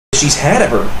she's had of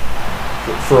her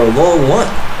for a long while.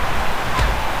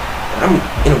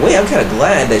 In a way, I'm kind of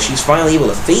glad that she's finally able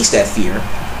to face that fear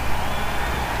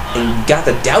and got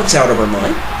the doubts out of her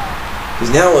mind.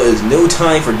 Because now is no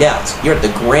time for doubts. You're at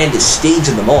the grandest stage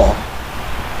in them all.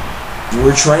 You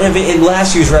were triumphant in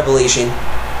last year's Revelation,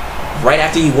 right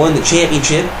after you won the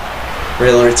championship, where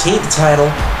you'll retain the title,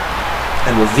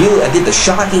 and did the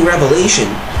shocking revelation.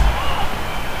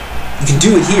 You can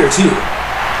do it here too.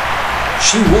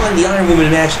 She won the Iron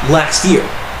Woman match last year.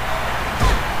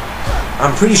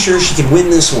 I'm pretty sure she can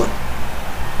win this one.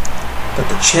 But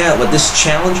this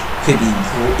challenge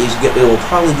it will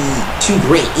probably be too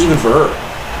great even for her.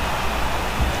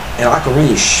 And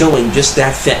Aquamarine is showing just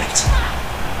that fact.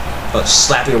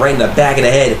 Slapping her right in the back of the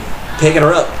head, picking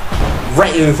her up,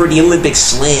 right in for the Olympic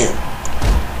Slam.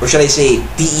 Or should I say,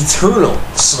 the Eternal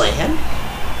Slam?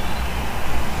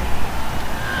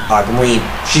 Aquamarine,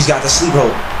 she's got the sleeper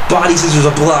hold. Body scissors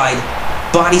applied.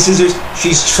 Body scissors,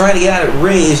 she's trying to get out of it.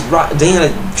 Deanna,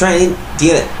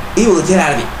 able to get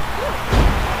out of it.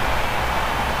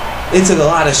 It took a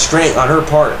lot of strength on her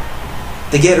part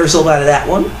to get herself out of that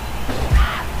one.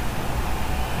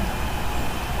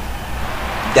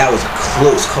 That was a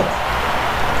close call.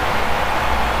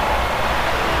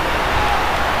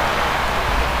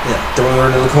 Yeah, throwing her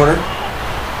into the corner.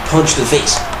 Punch to the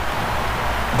face.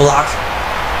 Block.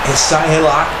 And side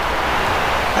headlock.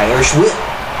 Irish whip.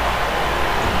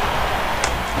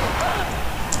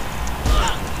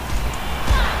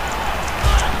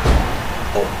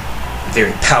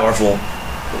 Very powerful,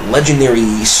 legendary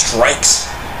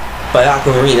strikes by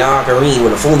Aquamarine. Aquamarine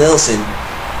with a full Nelson.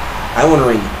 I'm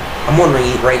wondering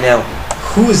right now,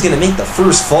 who is going to make the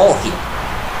first fall here?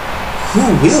 Who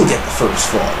will get the first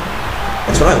fall?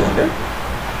 That's what I wonder.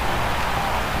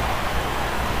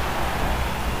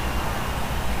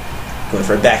 Going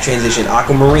for a back transition.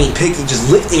 Aquamarine just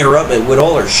lifting her up with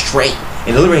all her strength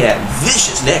and delivering that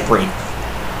vicious neck break.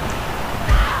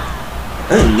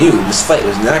 I knew this fight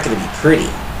was not going to be pretty,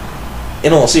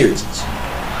 in all seriousness.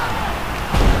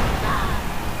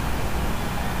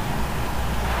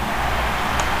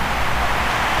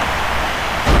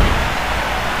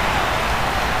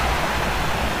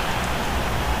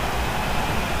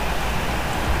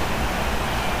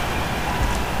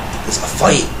 It's a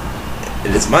fight.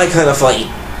 It's my kind of fight.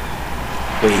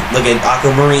 Wait, look at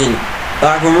Aquamarine.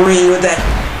 Aquamarine with that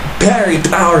very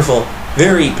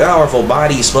powerful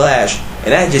body splash.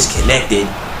 And that just connected.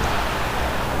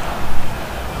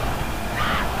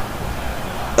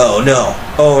 Oh no.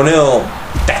 Oh no.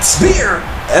 That spear!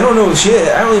 I don't know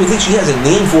shit. I don't even think she has a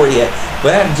name for it yet.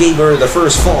 But that gave her the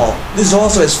first fall. This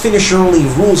also has finisher only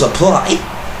rules apply.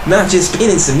 Not just pin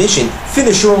and submission.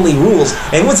 Finisher only rules.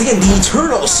 And once again, the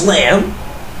Eternal Slam.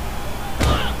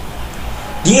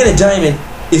 Deanna Diamond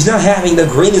is not having the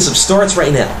greatest of starts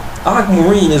right now.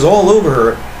 Aquamarine is all over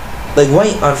her like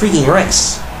white on freaking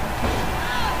rice.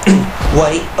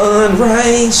 White on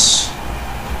rice.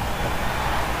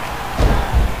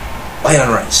 White on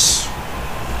rice.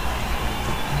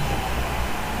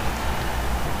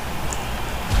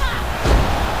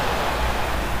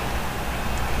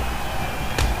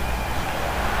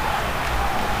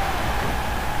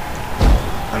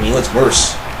 I mean, what's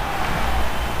worse?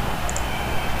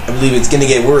 I believe it's gonna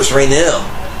get worse right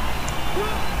now.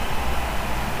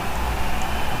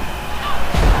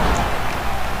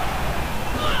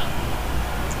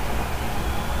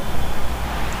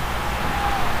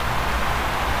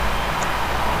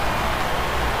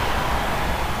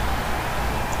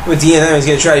 What Deanna Diamond's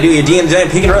going to try to do here. Deanna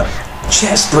Diamond picking her up.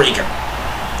 Chest breaker.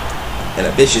 And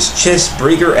a vicious chest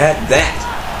breaker at that.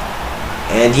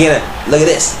 And Deanna, look at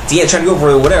this. Deanna trying to go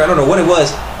for whatever. I don't know what it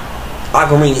was.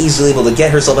 Aquamarine easily able to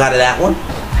get herself out of that one.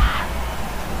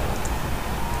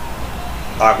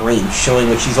 Aquamarine showing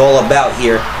what she's all about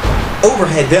here.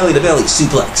 Overhead belly to belly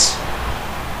suplex.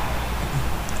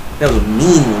 That was a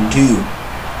mean one too.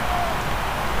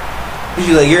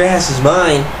 She's like, your ass is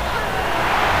mine.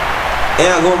 And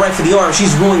I'm going right for the arm.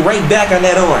 She's rolling right back on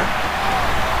that arm.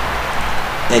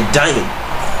 And Diamond,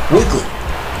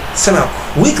 somehow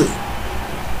quickly,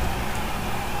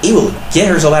 able to get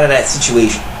herself out of that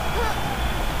situation.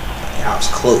 That was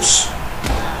close.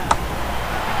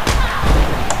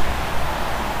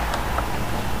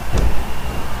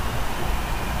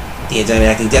 Deanna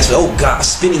Diamond acting desperate. Oh god,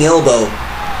 spinning elbow.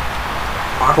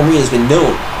 Aquamarine has been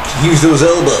known to use those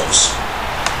elbows.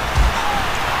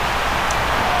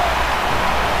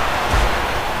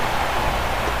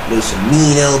 Those some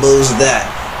mean elbows of that.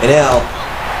 And now,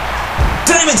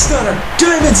 Diamond Stunner!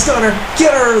 Diamond Stunner!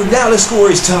 Get her! Now the score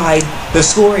is tied. The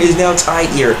score is now tied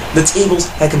here. The tables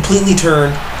have completely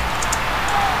turned.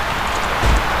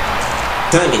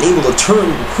 Diamond able to turn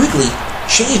quickly,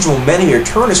 change momentum here,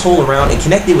 turn his hold around, and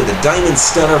connect it with a Diamond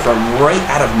Stunner from right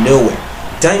out of nowhere.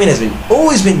 Diamond has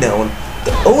always been known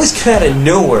to always come out of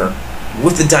nowhere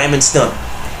with the Diamond Stunner.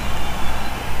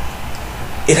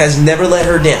 It has never let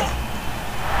her down.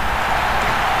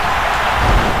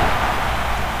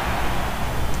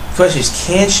 The question is,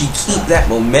 can she keep that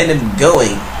momentum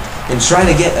going and try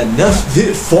to get enough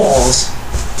falls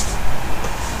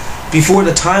before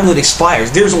the time limit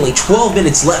expires? There's only 12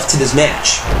 minutes left to this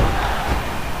match.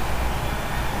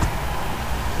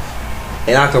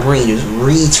 And Aquamarine just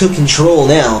retook control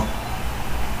now.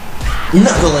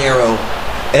 Knuckle arrow.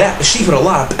 And she put a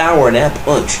lot of power in that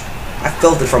punch. I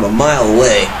felt it from a mile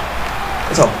away.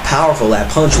 That's how powerful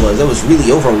that punch was. That was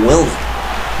really overwhelming.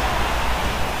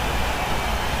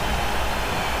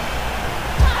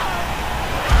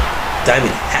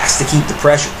 Diamond has to keep the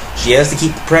pressure. She has to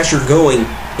keep the pressure going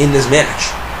in this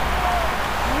match.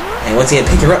 And once again,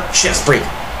 pick her up, chest break.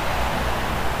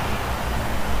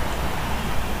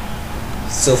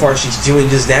 So far, she's doing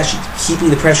just that. She's keeping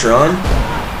the pressure on.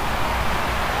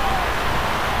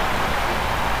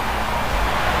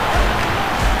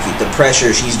 Keep the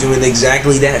pressure. She's doing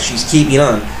exactly that. She's keeping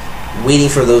on, waiting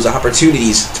for those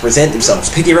opportunities to present themselves.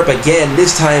 Pick her up again.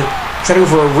 This time, try to go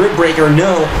for a rib breaker.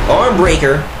 No, arm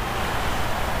breaker.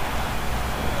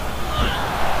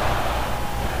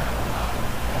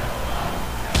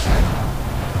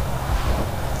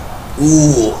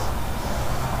 Ooh.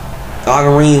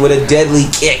 Aquamarine with a deadly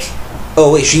kick.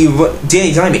 Oh wait,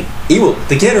 Danny Diamond able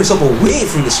to get herself away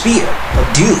from the spear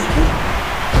of Doom.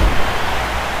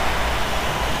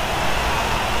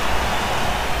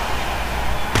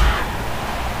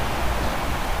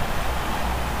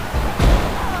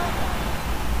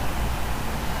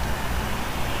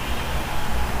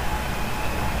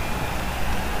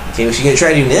 Okay, what's she gonna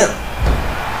try to do now?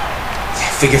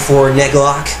 Figure 4 neck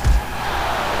lock.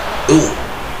 Ooh.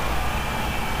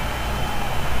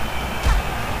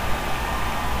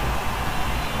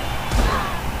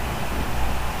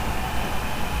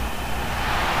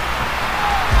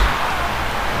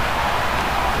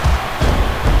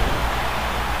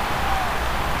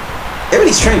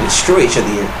 Everybody's trying to destroy each other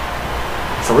here.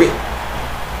 For real.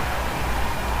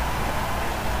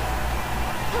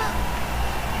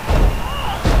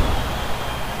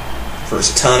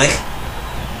 First atomic.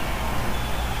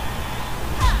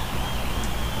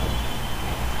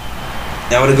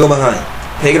 Now to go behind.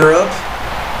 Picking her up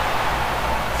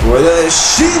for the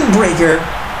shin breaker.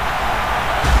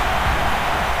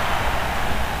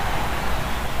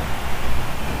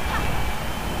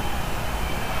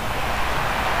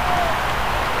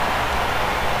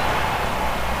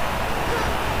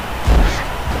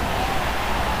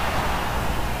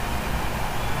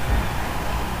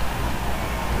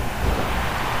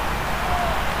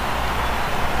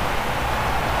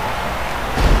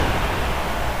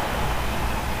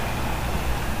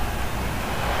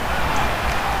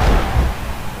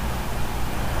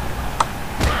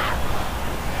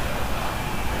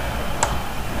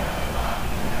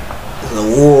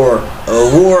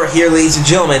 A war here, ladies and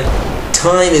gentlemen.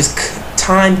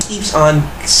 Time keeps on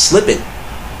slipping,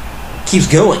 keeps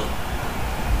going.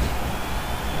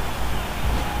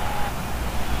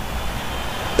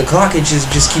 The clock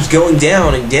just keeps going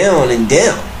down and down and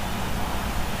down.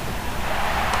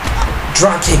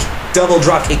 Drop kick, double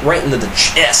drop kick right into the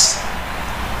chest.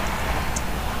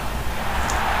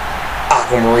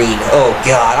 Aquamarine, oh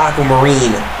god,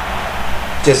 Aquamarine.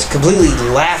 Just completely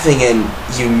laughing and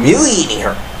humiliating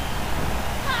her.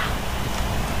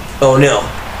 Oh no.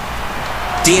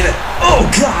 Dana. Oh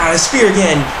god, a spear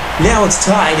again. Now it's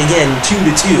tied again,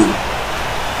 2-2.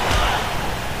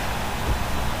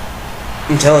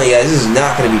 I'm telling you guys, this is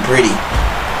not going to be pretty.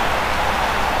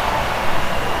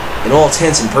 In all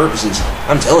intents and purposes,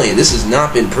 I'm telling you, this has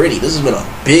not been pretty. This has been a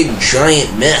big,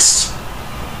 giant mess.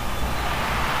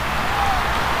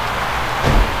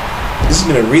 This has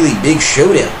been a really big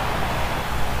showdown.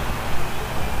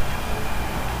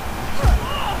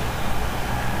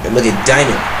 And look at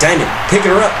Diamond. Diamond picking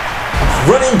her up.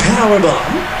 Running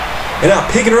powerbomb. And now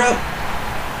picking her up.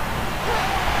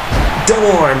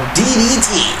 Double arm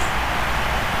DDT.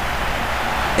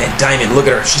 And Diamond, look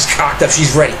at her. She's cocked up.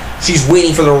 She's ready. She's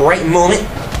waiting for the right moment.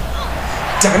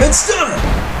 Diamond Stunner.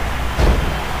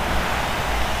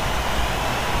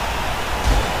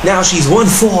 Now she's one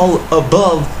fall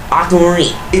above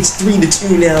Aquamarine. It's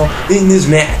 3-2 now in this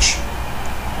match.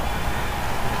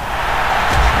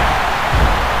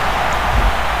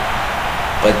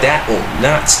 But that will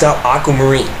not stop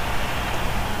Aquamarine.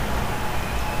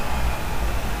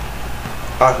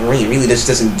 Aquamarine really just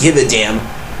doesn't give a damn.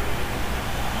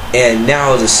 And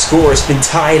now the score has been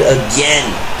tied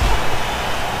again.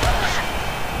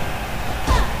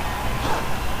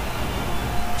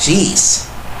 Jeez.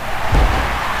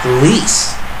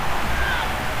 Police.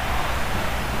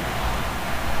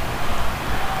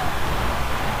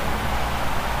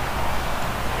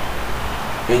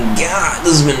 I mean, God,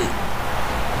 this has been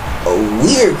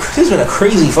this has been a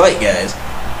crazy fight, guys.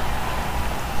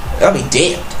 I'll be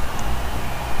damned.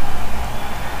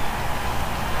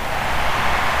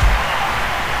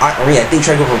 I think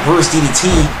tried to go reverse DDT,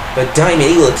 but Diamond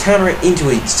able to counter it into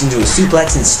a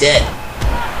suplex instead.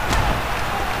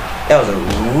 That was a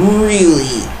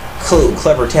really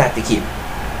clever tactic here.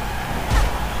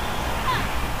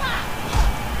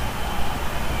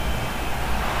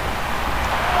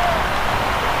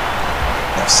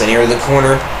 Now sending her to the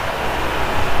corner.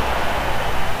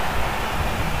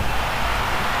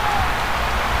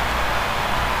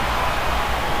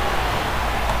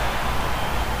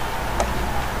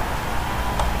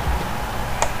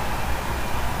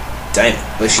 Diamond,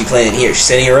 what's she planning here? She's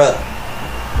setting her up.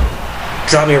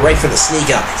 Dropping her right for the snake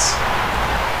eyes.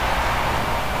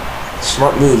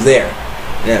 Smart move there.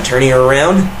 Now turning her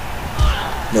around.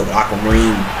 No, but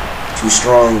Aquamarine too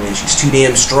strong, man. She's too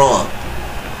damn strong.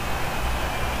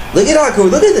 Look at Aqua.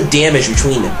 Look at the damage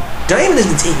between them. Diamond has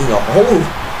been taking a whole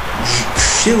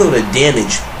shitload of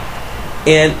damage,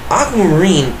 and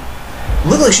Aquamarine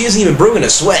looks like she hasn't even broken a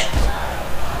sweat.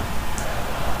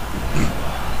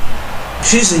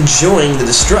 She's enjoying the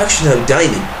destruction of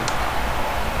Diamond.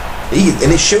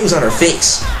 And it shows on her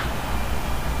face.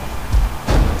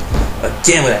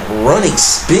 Again with that running,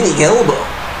 spinning elbow.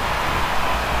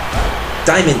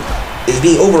 Diamond is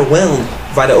being overwhelmed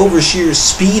by the oversheer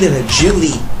speed and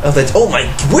agility of it. Oh my,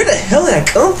 where the hell did that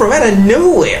come from? Out of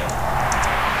nowhere.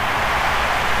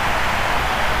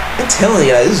 I'm telling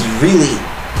you, this is really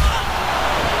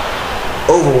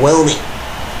overwhelming.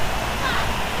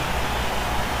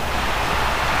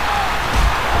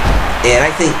 And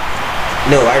I think,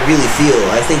 no, I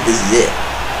think this is it.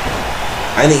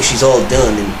 I think she's all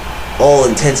done in all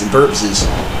intents and purposes.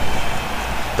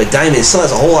 But Diamond still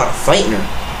has a whole lot of fight in her.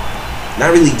 Not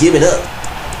really giving up.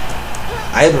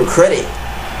 I have her credit.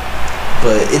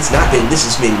 But this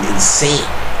has been insane.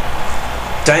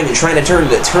 Diamond trying to turn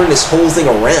this whole thing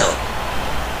around.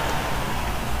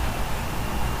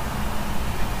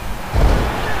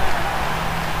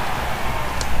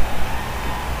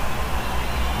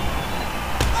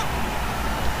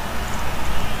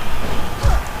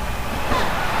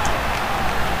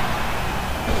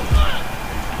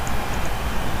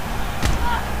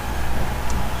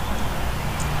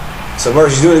 So far,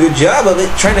 she's doing a good job of it,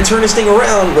 trying to turn this thing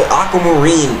around, but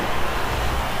Aquamarine,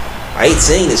 I hate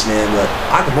saying this, man, but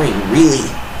Aquamarine really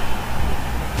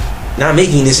not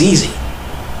making this easy.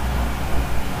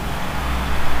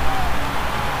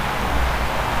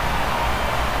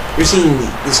 You're seeing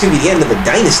this could be the end of a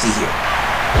dynasty here.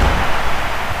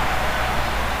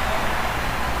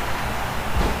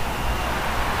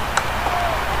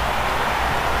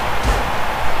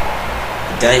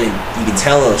 Diamond, you can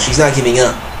tell her she's not giving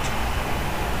up.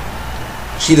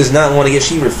 She does not want to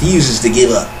she refuses to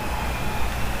give up.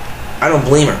 I don't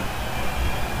blame her.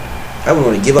 I wouldn't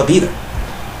want to give up either.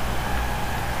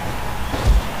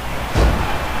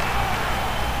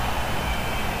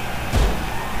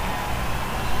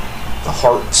 The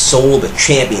heart and soul of a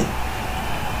champion.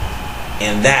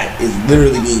 And that is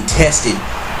literally being tested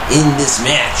in this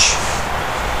match.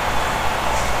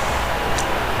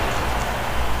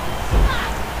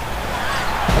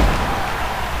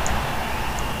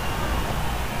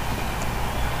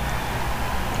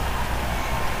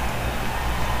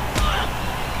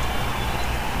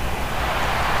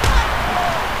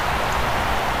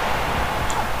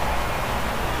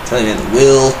 Telling you, the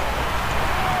will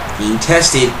being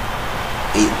tested.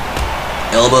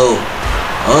 Elbow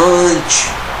punch.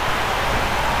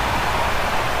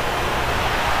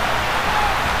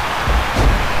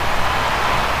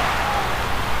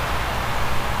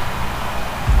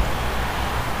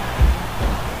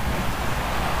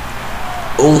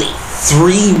 Only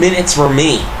 3 minutes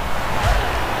remain.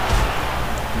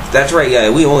 That's right,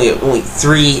 guys. We only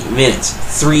 3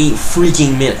 minutes. 3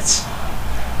 freaking minutes.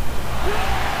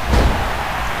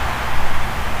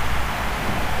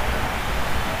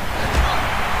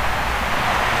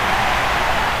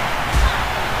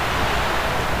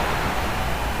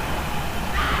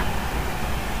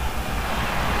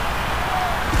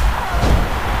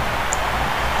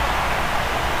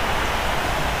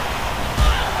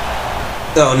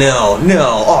 Oh no,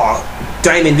 no. Oh,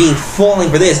 Diamond falling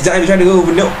for this. Diamond trying to go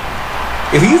over. No.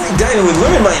 If you think Diamond would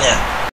learn by now.